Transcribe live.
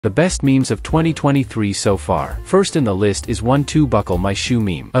The best memes of 2023 so far. First in the list is 1-2 Buckle My Shoe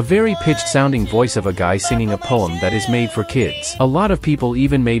meme. A very pitched sounding voice of a guy singing a poem that is made for kids. A lot of people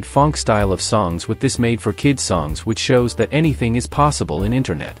even made funk style of songs with this made for kids songs, which shows that anything is possible in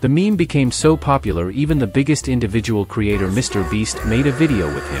internet. The meme became so popular even the biggest individual creator Mr. Beast made a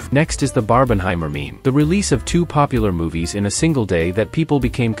video with him. Next is the Barbenheimer meme. The release of two popular movies in a single day that people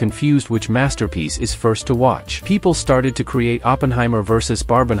became confused which masterpiece is first to watch. People started to create Oppenheimer vs.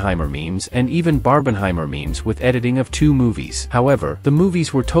 Barbenheimer memes and even Barbenheimer memes with editing of two movies. However, the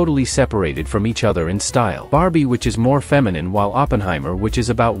movies were totally separated from each other in style. Barbie, which is more feminine, while Oppenheimer, which is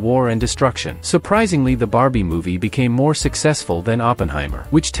about war and destruction. Surprisingly, the Barbie movie became more successful than Oppenheimer,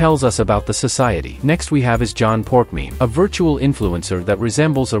 which tells us about the society. Next we have is John Pork meme, a virtual influencer that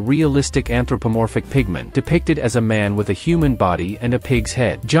resembles a realistic anthropomorphic pigment depicted as a man with a human body and a pig's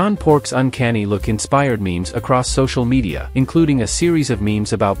head. John Pork's uncanny look inspired memes across social media, including a series of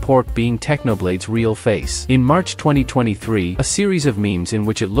memes about Pork being Technoblade's real face. In March 2023, a series of memes in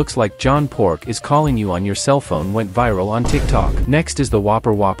which it looks like John Pork is calling you on your cell phone went viral on TikTok. Next is the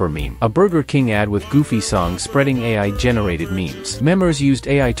Whopper Whopper meme, a Burger King ad with goofy songs spreading AI-generated memes. Members used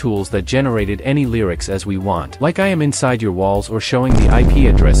AI tools that generated any lyrics as we want, like I am inside your walls or showing the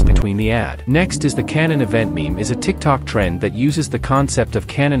IP address between the ad. Next is the Canon Event meme, is a TikTok trend that uses the concept of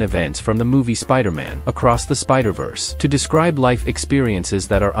canon events from the movie Spider-Man Across the Spider-Verse to describe life experiences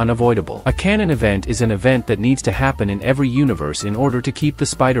that are unavoidable. A canon event is an event that needs to happen in every universe in order to keep the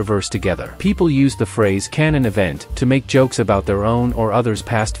Spider-Verse together. People use the phrase canon event to make jokes about their own or others'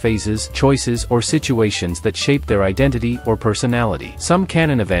 past phases, choices, or situations that shape their identity or personality. Some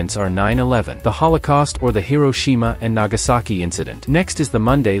canon events are 9/11, the Holocaust, or the Hiroshima and Nagasaki incident. Next is the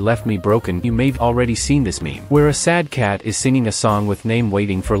Monday Left Me Broken. You may've already seen this meme, where a sad cat is singing a song with name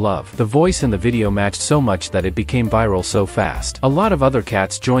Waiting for Love. The voice and the video matched so much that it became viral so fast. A lot of other cats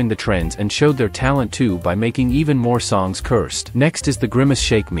joined the trends and showed their talent too by making even more songs cursed. Next is the Grimace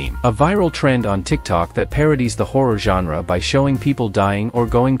Shake meme, a viral trend on TikTok that parodies the horror genre by showing people dying or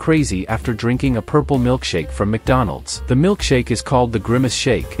going crazy after drinking a purple milkshake from McDonald's. The milkshake is called the Grimace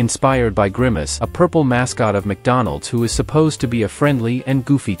Shake, inspired by Grimace, a purple mascot of McDonald's who is supposed to be a friendly and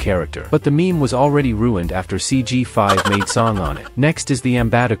goofy character. But the meme was already ruined after CG5 made song on it. Next is the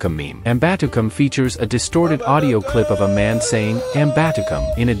Ambaticum meme. Ambaticum features a distorted audio clip of a man saying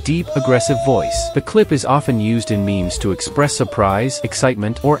Ambaticum in a deep, aggressive voice. The clip is often used in memes to express surprise,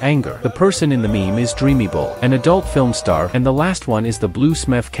 excitement, or anger. The person in the meme is Dreamy Bull, an adult film star, and the last one is the Blue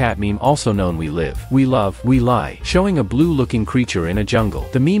Smurf cat meme, also known We Live, We Love, We Lie, showing a blue-looking creature in a jungle.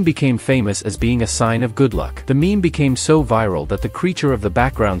 The meme became famous as being a sign of good luck. The meme became so viral that the creature of the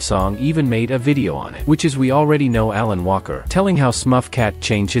background song even made a video on it, which is we already know Alan Walker, telling how Smurf cat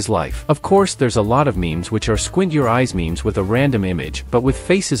changed his life. Of course, there's a lot of memes which are squint your eyes memes with a random image, but with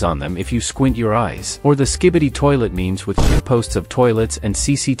faces on them if you squint your eyes, or the Skibbity Toilet memes with posts of toilets and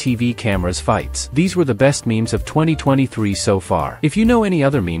CCTV cameras fights. These were the best memes of 2023 so far. If you know any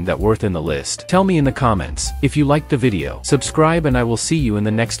other meme that worth in the list, tell me in the comments. If you liked the video, subscribe and I will see you in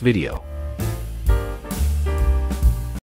the next video.